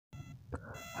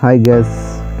Hi guys,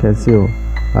 कैसे हो।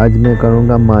 आज मैं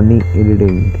करूँगा मानी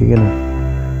एडिटिंग, ठीक है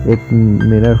ना। एक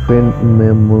मेरा फ्रेंड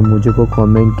मुझे को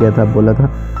कमेंट किया था, बोला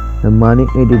था मानी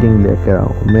एडिटिंग लेकर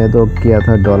आओ। मैं तो किया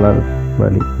था डॉलर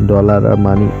वाली, डॉलर और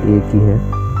मानी एक ही है।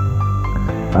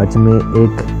 आज मैं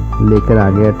एक लेकर आ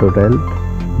गया टोटल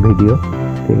वीडियो,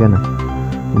 ठीक है ना।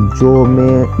 जो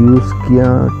मैं यूज़ किया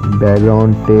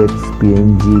background text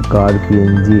PNG, car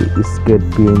PNG, skate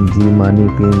PNG, मानी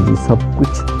पीएनजी, सब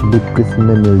कुछ डिस्क्रिप्शन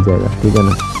में मिल जाएगा, ठीक है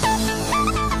ना।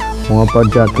 वहाँ पर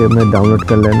जाके मैं डाउनलोड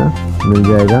कर लेना, मिल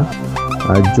जाएगा।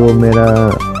 और जो मेरा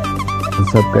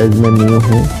सब्सक्राइब में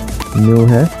न्यू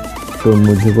है तो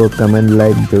मुझे को कमेंट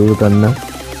लाइक ज़रूर करना।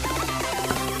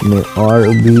 मैं और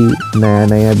भी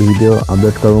नया वीडियो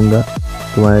अपलोड करूँगा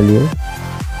तुम्हारे लिए,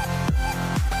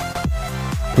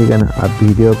 ठीक है ना। आप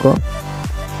वीडियो को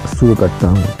शुरू करता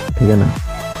हूँ, ठीक है ना,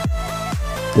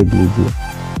 देख लीजिए।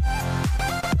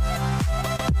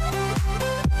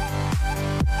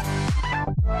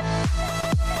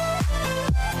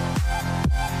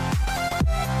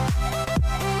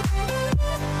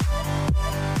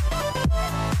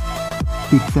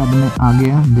 पिक्सआर्ट में आ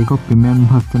गया, देखो प्रीमियम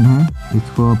वर्जन है।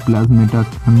 इसको प्लस में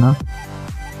टच करना,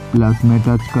 प्लस में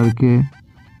टच करके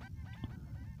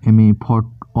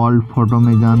ऑल फोटो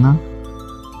में जाना,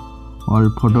 ऑल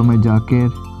फोटो में जाके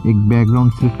एक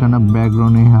बैकग्राउंड सेलेक्ट करना।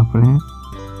 बैकग्राउंड यहाँ पर है,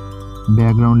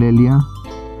 बैकग्राउंड ले लिया।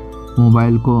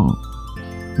 मोबाइल को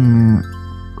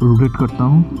रोटेट करता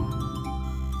हूँ,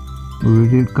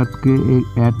 रोटेट करके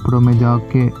एक ऐड फोटो में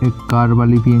जाके एक कार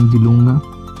वाली पीएनजी लूँगा।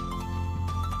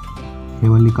 ये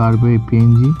वाली कार पे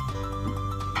पीएनजी,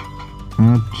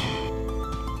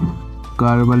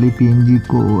 कार वाली पीएनजी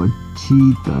को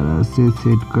अच्छी तरह से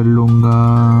सेट कर लूँगा,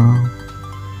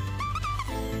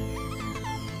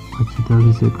 अच्छी तरह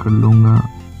से सेट कर लूँगा।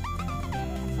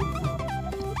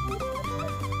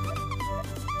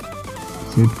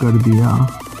 सेट कर दिया,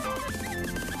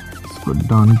 इसको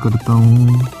डन करता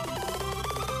हूँ।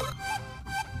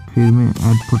 फिर मैं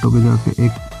ऐड फोटो पे जाके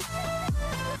एक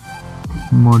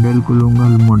मॉडल को लूँगा,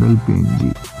 मॉडल पीएनजी,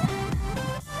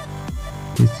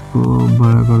 इसको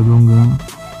बड़ा कर दूँगा।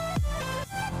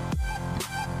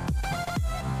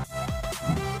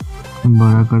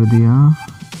 बड़ा कर दिया,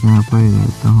 यहाँ पर ही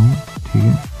रहता हूँ, ठीक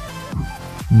है।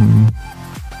 नहीं,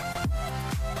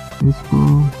 इसको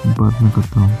बाद में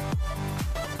करता हूँ।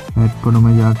 ऐड फोटो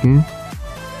में जाके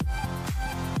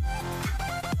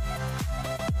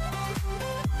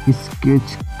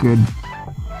स्केच के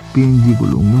पीएनजी को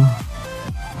लूँगा।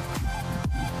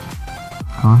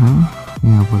 कहाँ है?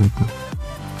 यहाँ पर रहता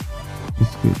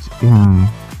स्केच, यहाँ है।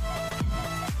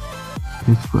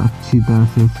 इसको अच्छी तरह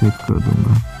से सेट कर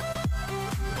दूँगा,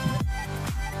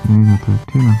 नहीं रहता,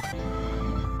 ठीक है।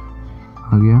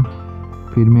 आ गया।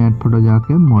 फिर मैं ऐड फोटो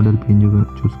जाके मॉडल पीएनजी को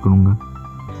चूज करूँगा।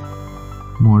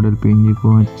 मॉडल पीएनजी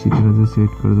को अच्छी तरह से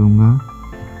सेट कर दूँगा।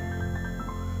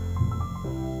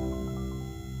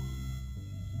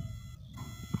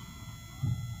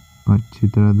 अच्छी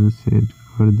तरह से सेट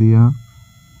कर दिया,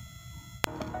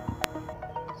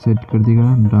 सेट कर दिया,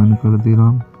 डन कर दिया,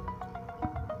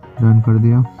 डन कर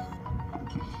दिया।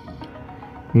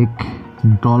 एक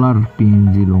डॉलर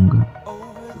पीएनजी लूँगा,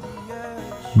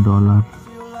 डॉलर,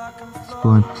 इसको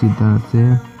अच्छी तरह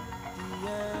से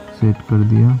सेट कर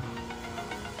दिया।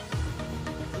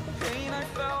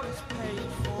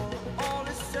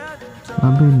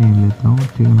 अभी नहीं लेता हूँ,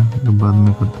 ठीक है ना, तो बाद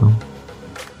में करता हूँ।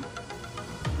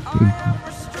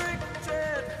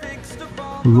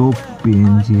 रोप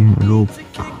पीएनजी है, रोप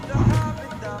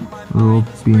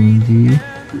पीएनजी,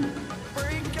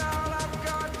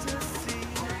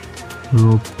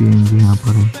 रोप पीएनजी यहाँ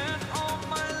पर है।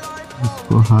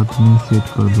 इसको हाथ में सेट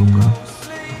कर दूंगा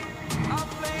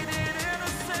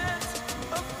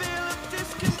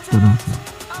इस तरह से।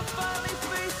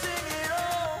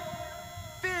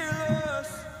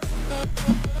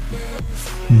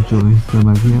 जो हिस्सा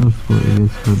बाकी है उसको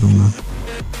इरेज कर दूंगा।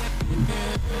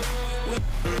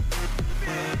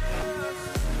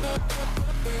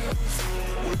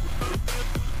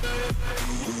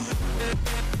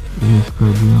 इरेज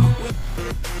कर दिया,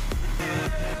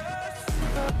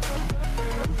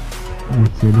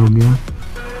 सेट हो गया,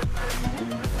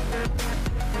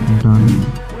 डन।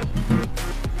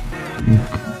 एक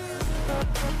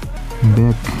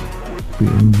बैक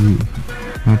पीएनजी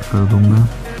ऐड कर दूंगा।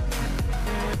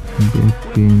 बैक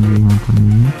पीएनजी यहाँ पर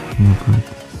नहीं है, यहाँ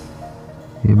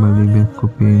पर ये वाली बैक को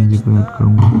पीएनजी को ऐड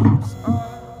करूँगा।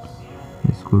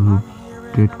 इसको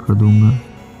रोटेट कर दूंगा,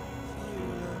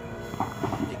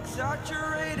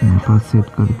 यहाँ पर सेट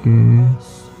करके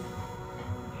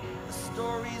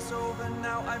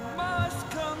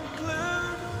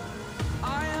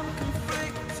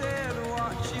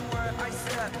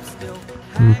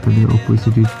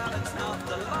ओपेसिटी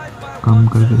कम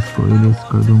करके इसको इरेज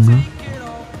कर दूंगा।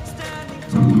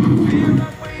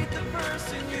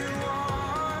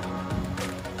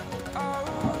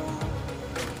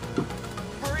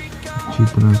 अच्छी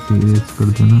तरह से इरेज कर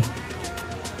देना,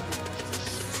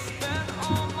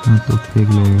 तो फेंक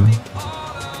लेगा।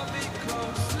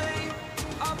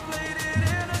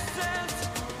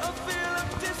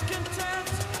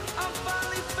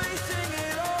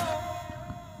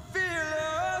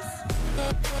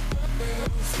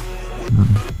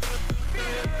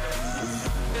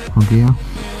 हो गया,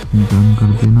 डन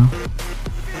कर देना।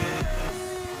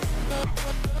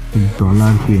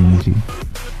 $PNG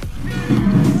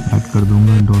ऐड कर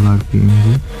दूंगा,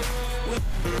 $PNG।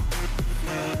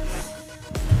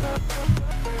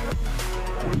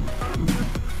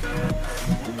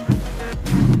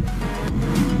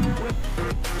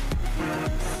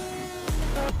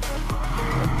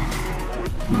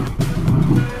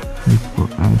 इसको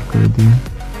ऐड कर दिया।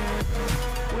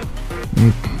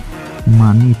 एक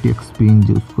मानी टेक्स्ट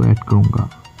PNG उसको ऐड करूंगा।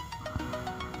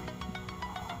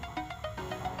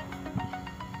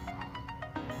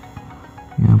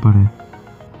 यहाँ पर है,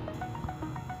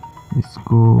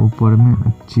 इसको ऊपर में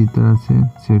अच्छी तरह से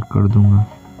सेट कर दूंगा।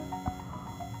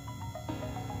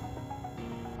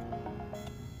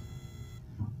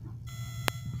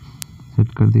 सेट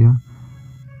कर दिया।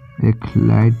 एक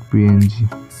लाइट PNG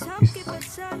इस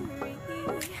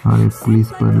और एक पुलिस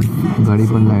पर गाड़ी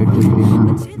पर लाइट जल रही है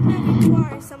ना,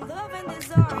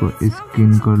 इसको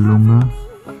स्कैन कर लूंगा।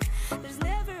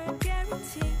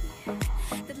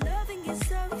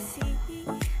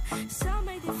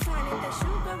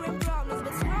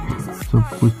 सब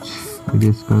कुछ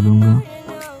इरेज कर दूंगा।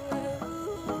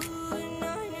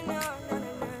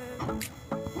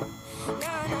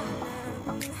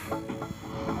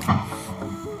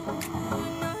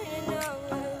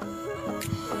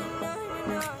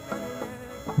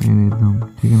 एकदम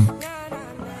ठीक है ना,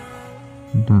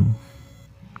 डन।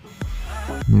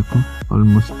 देखो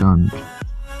ऑलमोस्ट डन।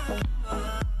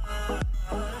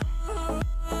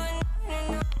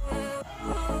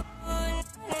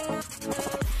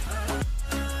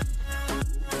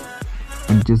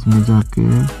 एडजस्ट में जाके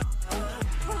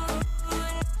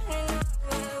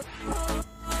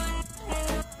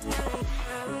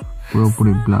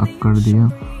पूरी ब्लैक कर दिया,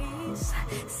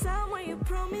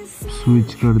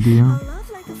 स्विच कर दिया।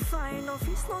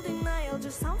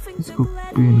 इसको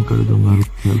पेन कर दूंगा,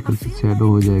 हल्का से शैडो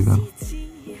हो जाएगा।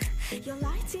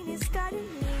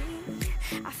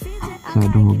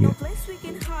 शैडो हो गया,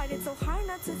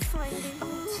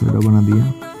 शैडो बना दिया।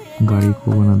 गाड़ी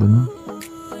को बना देना।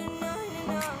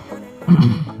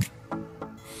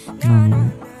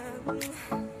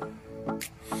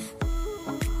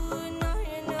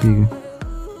 ठीक है,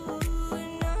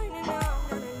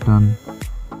 done,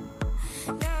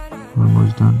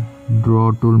 almost done. Draw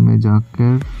tool में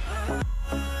जाकर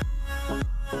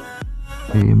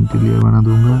एम्प्टी लेयर बना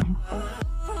दूंगा।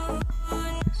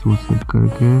 इसको सेट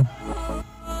करके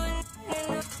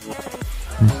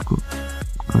इसको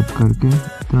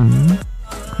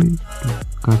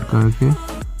कट करके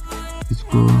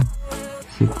इसको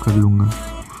सेट कर लूंगा।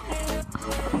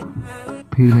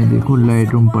 फिर मैं देखो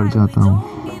लाइट रूम पर जाता हूँ,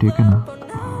 ठीक है ना।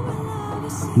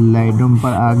 लाइट रूम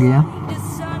पर आ गया,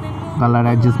 कलर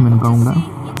एडजस्टमेंट करूँगा।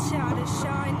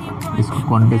 इसको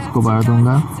कॉन्टेक्स्ट को बढ़ा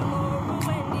दूंगा,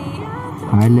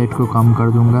 हाईलाइट को कम कर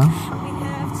दूंगा।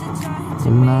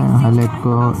 इतना हाईलाइट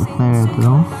को इतना ही रहता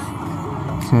हूँ।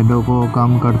 शैडो को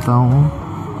कम करता हूँ,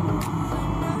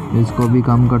 इसको भी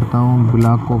कम करता हूँ,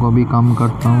 ब्लैक को भी कम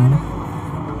करता हूँ।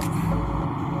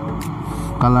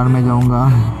 कलर में जाऊंगा,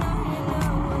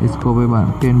 इसको भी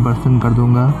 10% कर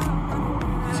दूंगा।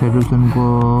 सैचुरेशन को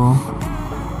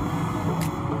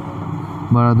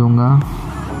बढ़ा दूंगा,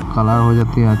 कलर हो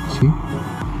जाती है अच्छी।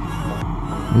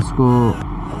 इसको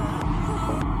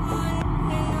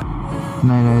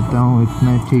इतना ही रहता हूँ,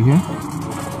 इतना ही ठीक है।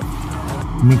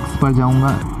 मिक्स पर जाऊंगा,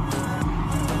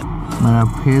 मेरा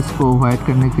फेस को वाइट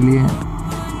करने के लिए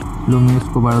लुमिनस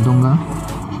को बढ़ा दूंगा,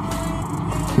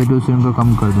 सैचुरेशन को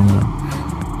कम कर दूंगा।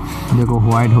 देखो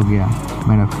वाइट हो गया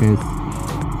मेरा फेस,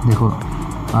 देखो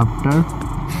आफ्टर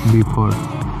बिफोर।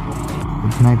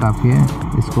 इतना ही काफ़ी है।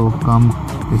 इसको कम,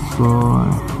 इसको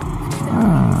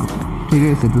ठीक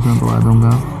है, सैचुरेशन को बढ़ा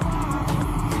दूंगा,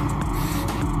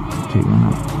 ठीक है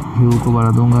ना। ह्यू को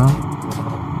बढ़ा दूंगा,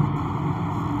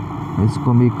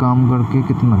 इसको भी कम करके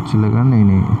कितना अच्छा लगेगा।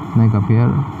 नहीं इतना ही काफ़ी यार,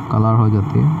 कलर हो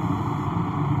जाती है।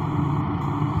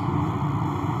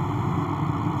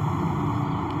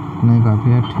 इतना ही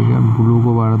काफ़ी है, ठीक है। ब्लू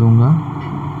को बढ़ा दूंगा,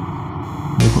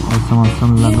 देखो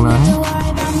औसम लग रहा है।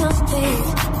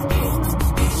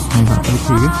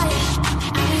 ठीक है।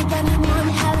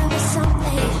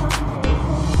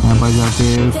 यहाँ पर जाके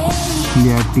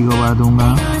क्लियरिटी को बढ़ा दूंगा,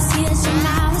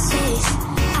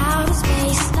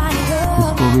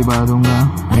 इसको भी बढ़ा दूंगा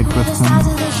 8%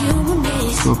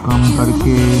 तो कम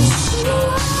करके।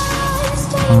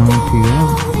 ठीक है,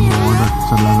 बहुत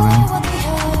अच्छा लग रहा है।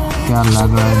 क्या लग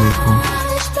रहा है देखो,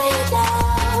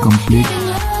 कंप्लीट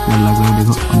क्या लग रहा है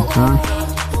देखो। अंतर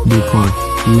देखो,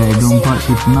 लेगरूम पर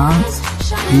इतना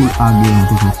फूल आ गया है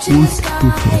देखो, फूल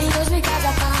ठीक है।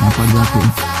 यहाँ पर जाके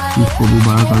इसको भी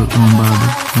बढ़ा दो,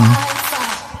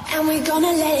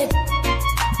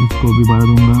 इसको भी बढ़ा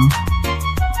दूंगा,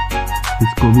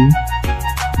 इसको भी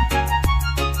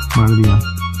बढ़ दिया।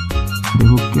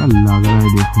 देखो क्या लग रहा है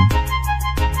देखो,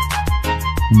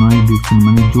 नई डिस्प्ले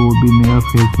मैंने जो भी मेरा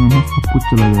फेस में है सब कुछ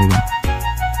चला जाएगा,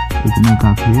 इतना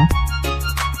काफी है।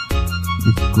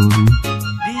 इसको भी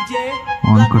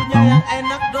ऑन करता हूँ।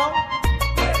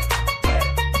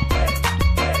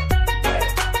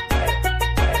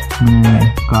 मैं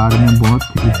कार में बहुत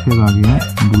इफेक्ट आ गया है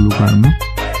ब्लू कार में,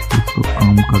 इसको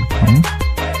कम करता हूँ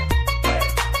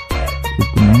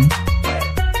इतना।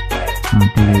 हाँ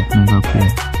ठीक है, इतना काफी है।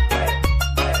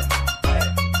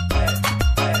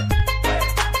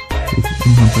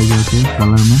 यहाँ पर जाके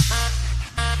कलर में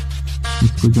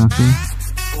इसको जाके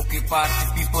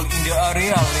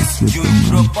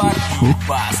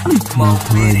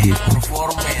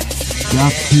क्या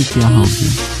थी क्या हो गया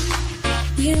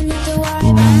तो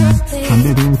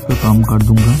 100 है, इसको कम कर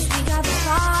दूंगा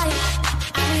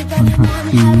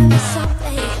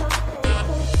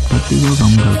 30 को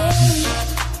कम कर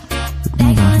इतना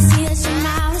काफी है।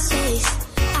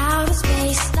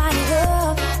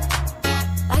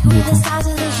 देखो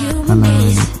कलर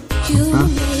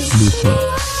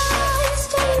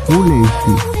फुल HD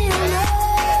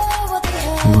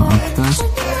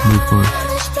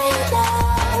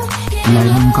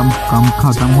लाइनिंग कम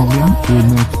खत्म हो गया। फिर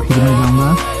मैं जाऊंगा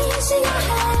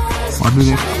और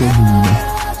डायरेक्ट पे दूंगा,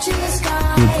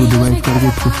 फिर टू डिवाइड करके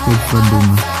इसको सेव कर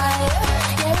दूंगा।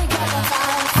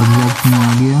 ऑब्जेक्ट में आ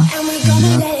गया,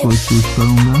 ब्रश को चूज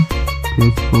करूंगा,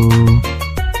 फेस को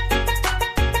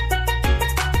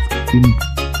स्किन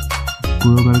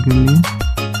पूरा करके लिए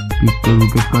पिक को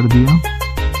रोटेट कर दिया।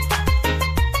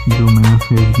 जो मेरा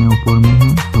फेस में ऊपर में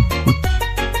है सब कुछ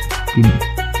स्किन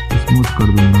स्मूथ कर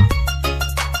दूंगा,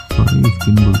 सॉरी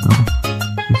स्किन बोलता हूँ,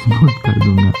 स्मूथ कर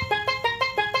दूंगा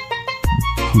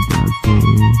अच्छी तरह से,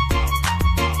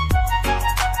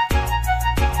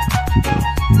 अच्छी तरह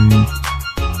से।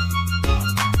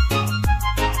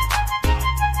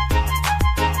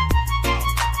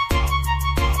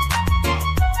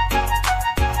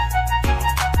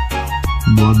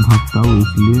 बहुत भागता हूँ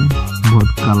इसलिए बहुत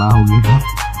काला हो गया,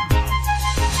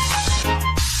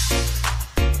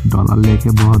 डॉलर लेके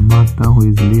बहुत भागता हूँ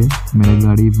इसलिए मेरे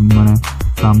गाड़ी मेरे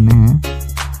सामने है।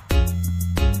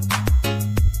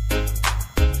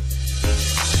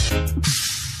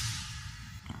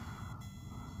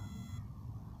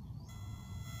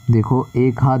 देखो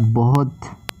एक हाथ बहुत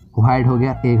वाइड हो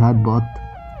गया, एक हाथ बहुत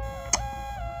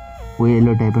वो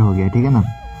येलो टाइप हो गया, ठीक है ना।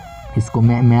 इसको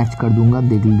मैं मैच कर दूंगा,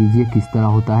 देख लीजिए किस तरह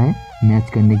होता है। मैच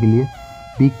करने के लिए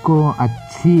पिक को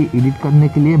अच्छी एडिट करने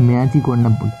के लिए मैच ही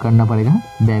करना पड़ेगा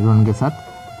बैकग्राउंड के साथ,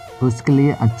 तो उसके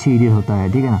लिए अच्छी एडिट होता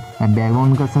है, ठीक है ना।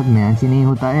 बैकग्राउंड के साथ मैच ही नहीं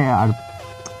होता है और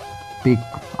पिक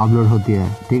अपलोड होती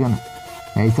है, ठीक है ना।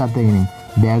 ऐसा तो ही नहीं,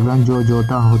 बैकग्राउंड जो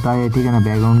होता है, ठीक है ना,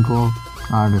 बैकग्राउंड को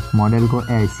और मॉडल को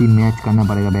ऐसी मैच करना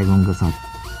पड़ेगा बैकग्राउंड के साथ।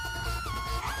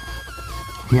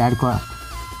 हेयर को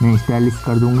मैं स्टाइलिश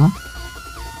कर दूंगा,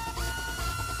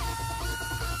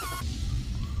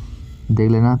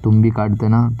 देख लेना, तुम भी काट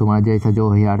देना तुम्हारा जैसा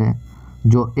जो हेयर है।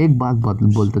 जो एक बात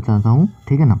बोलते चाहता हूँ,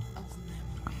 ठीक है ना,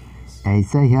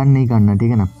 ऐसा हेयर नहीं करना, ठीक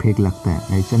है ना, फेक लगता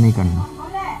है, ऐसा नहीं करना।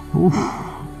 उफ,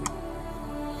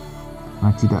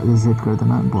 अच्छी तरह से सेट कर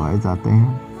देना, बॉयज आते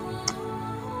हैं।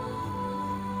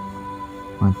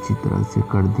 अच्छी तरह से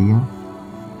कर दिया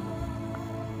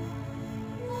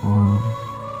और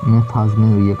मैं फास्ट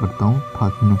में ये करता हूँ,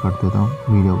 फास्ट में कर देता हूँ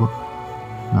वीडियो को,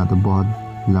 ना तो बहुत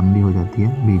लंबी हो जाती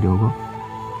है वीडियो को।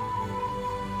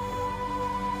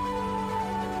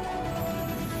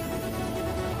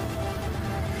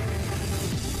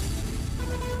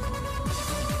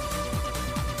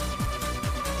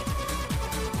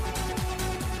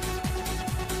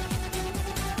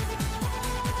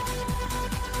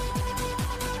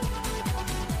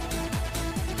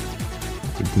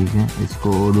 ठीक है,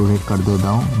 इसको रोटेट कर देता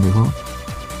हूँ, देखो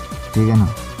ठीक है ना।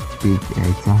 पिक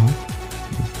ऐसा है,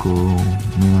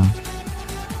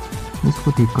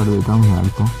 इसको ठीक कर देता हूँ यार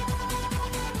को,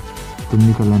 तुम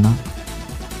भी कर लेना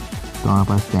तो हमारे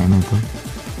पास टाइम है तो।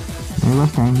 मेरे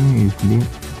पास टाइम नहीं है इसलिए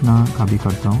इतना काफ़ी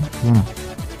करता हूँ, ठीक है ना।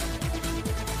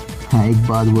 हाँ, एक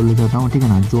बात बोलना चाहता हूँ, ठीक है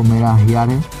ना, जो मेरा हेयर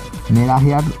है, मेरा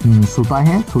हेयर सूता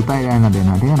है, सूता ही रहना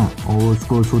देना, ठीक है ना। और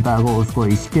उसको सूता को उसको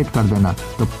स्ट्रेट कर देना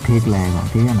तो ठीक लगेगा,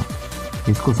 ठीक है ना।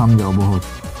 इसको समझो बहुत,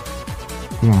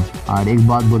 ठीक है। और एक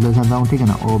बात बोलना चाहता हूँ, ठीक है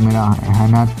ना, वो मेरा है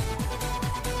ना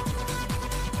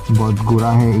बहुत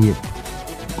गोरा है, ये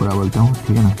गोरा बोलता हूँ,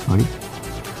 ठीक है ना,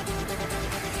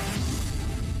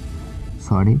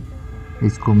 सॉरी।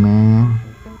 इसको मैं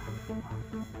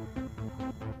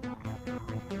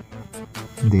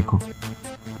देखो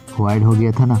वाइड हो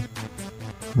गया था ना,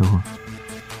 देखो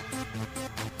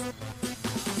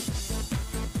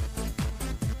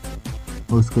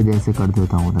उसके जैसे कर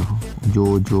देता हूँ, देखो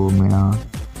जो जो मेरा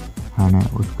है ना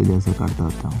उसके जैसे कर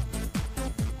देता हूँ,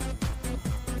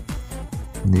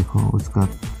 देखो उसका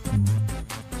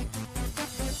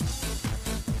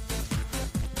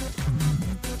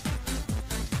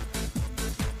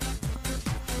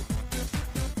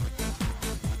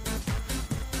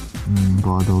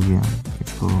बहुत हो गया,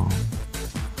 इसको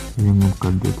रिमूव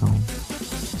कर देता हूँ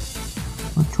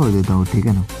और छोड़ देता हूँ, ठीक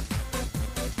है ना।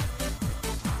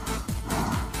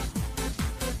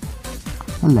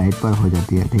 लाइट पर हो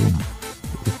जाती है, ठीक है ना,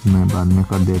 इसमें बाद में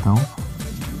कर देता हूँ।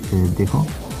 फिर देखो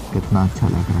कितना अच्छा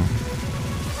लग रहा है।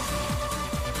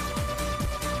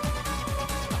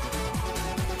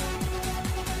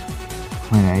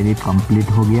 मेरा एडिट कंप्लीट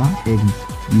हो गया। एक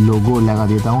लोगो लगा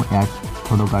देता हूँ ऐड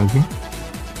फोटो करके,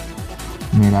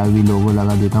 मेरा भी लोगो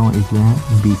लगा देता हूँ, इसमें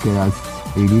है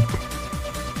PicsArt एडिट,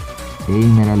 यही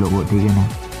मेरा लोगो, ठीक है ना।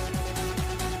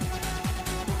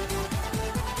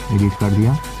 एडिट कर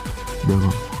दिया, देखो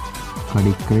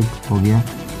करेक्ट हो गया,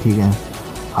 ठीक है।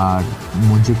 और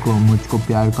मुझको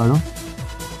प्यार करो,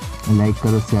 लाइक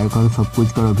करो, शेयर करो, सब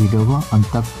कुछ करो। वीडियो को अंत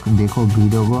तक देखो,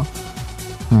 वीडियो को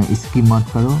स्किप मत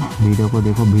करो, वीडियो को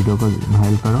देखो, वीडियो को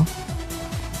वायरल करो।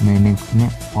 मैं नेक्स्ट में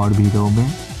और वीडियो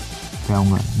में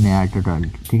चाहूँगा नया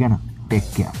ट्यूटोरियल, ठीक है ना।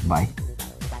 Take care, bye.